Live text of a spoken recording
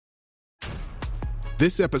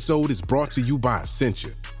This episode is brought to you by Essentia.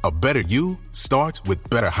 A better you starts with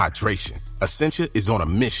better hydration. Essentia is on a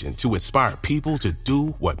mission to inspire people to do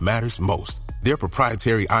what matters most. Their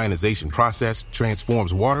proprietary ionization process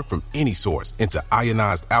transforms water from any source into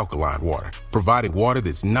ionized alkaline water, providing water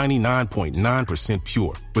that's 99.9%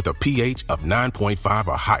 pure with a pH of 9.5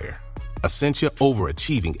 or higher. Essentia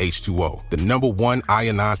overachieving H2O, the #1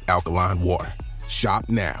 ionized alkaline water. Shop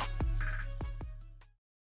now.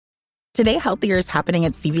 Today, healthier is happening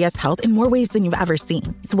at CVS Health in more ways than you've ever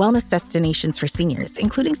seen. It's wellness destinations for seniors,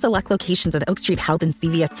 including select locations with Oak Street Health and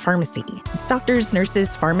CVS Pharmacy. It's doctors,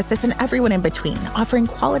 nurses, pharmacists, and everyone in between, offering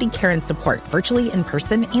quality care and support virtually, in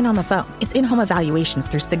person, and on the phone. It's in-home evaluations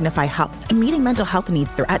through Signify Health and meeting mental health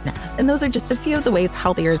needs through Aetna. And those are just a few of the ways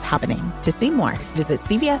healthier is happening. To see more, visit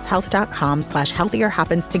cvshealth.com/healthier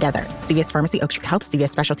happens together. CVS Pharmacy, Oak Street Health,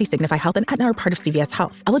 CVS Specialty, Signify Health, and Aetna are part of CVS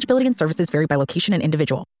Health. Eligibility and services vary by location and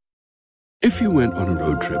individual. If you went on a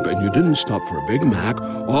road trip and you didn't stop for a Big Mac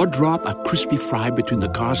or drop a crispy fry between the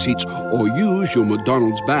car seats or use your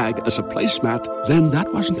McDonald's bag as a placemat, then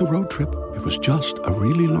that wasn't a road trip. It was just a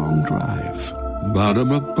really long drive.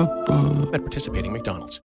 Ba-da-ba-ba-ba. At participating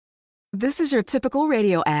McDonald's. This is your typical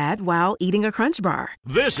radio ad while eating a Crunch Bar.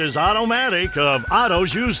 This is Automatic of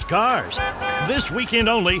Otto's Used Cars. This weekend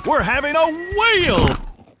only, we're having a whale!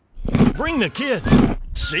 Bring the kids.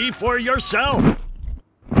 See for yourself.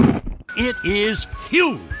 It is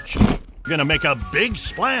huge. Gonna make a big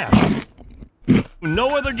splash.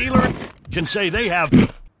 No other dealer can say they have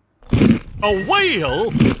a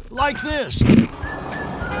whale like this.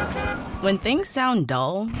 When things sound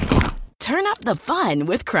dull, turn up the fun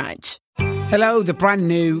with Crunch. Hello, the brand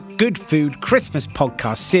new Good Food Christmas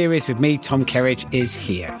podcast series with me, Tom Kerridge, is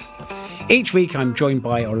here. Each week I'm joined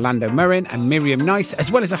by Orlando Murrin and Miriam Nice,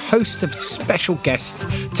 as well as a host of special guests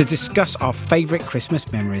to discuss our favourite Christmas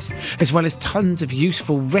memories, as well as tons of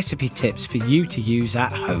useful recipe tips for you to use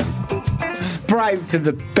at home. Sprouts are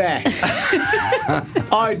the best.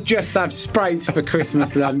 I just have sprouts for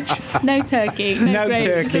Christmas lunch. No turkey. No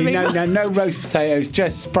turkey, no roast potatoes,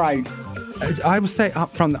 just sprouts. I will say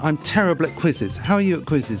up front that I'm terrible at quizzes. How are you at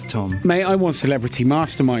quizzes, Tom? Mate, I want Celebrity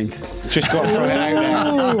Mastermind. Just got to throw it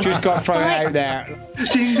out there. Just got to throw it out there.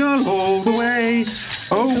 Jingle all the way.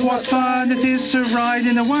 Oh, what fun it is to ride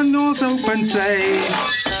in a one-horse open sleigh.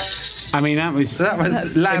 I mean, that was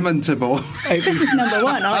lamentable. This is number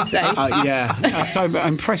one, I'd say. Yeah. So I'm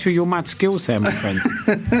impressed with your mad skills there, my friend.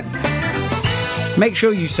 Make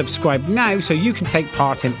sure you subscribe now so you can take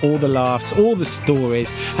part in all the laughs, all the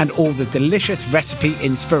stories, and all the delicious recipe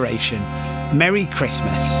inspiration. Merry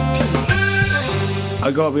Christmas.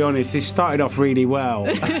 I gotta be honest, this started off really well.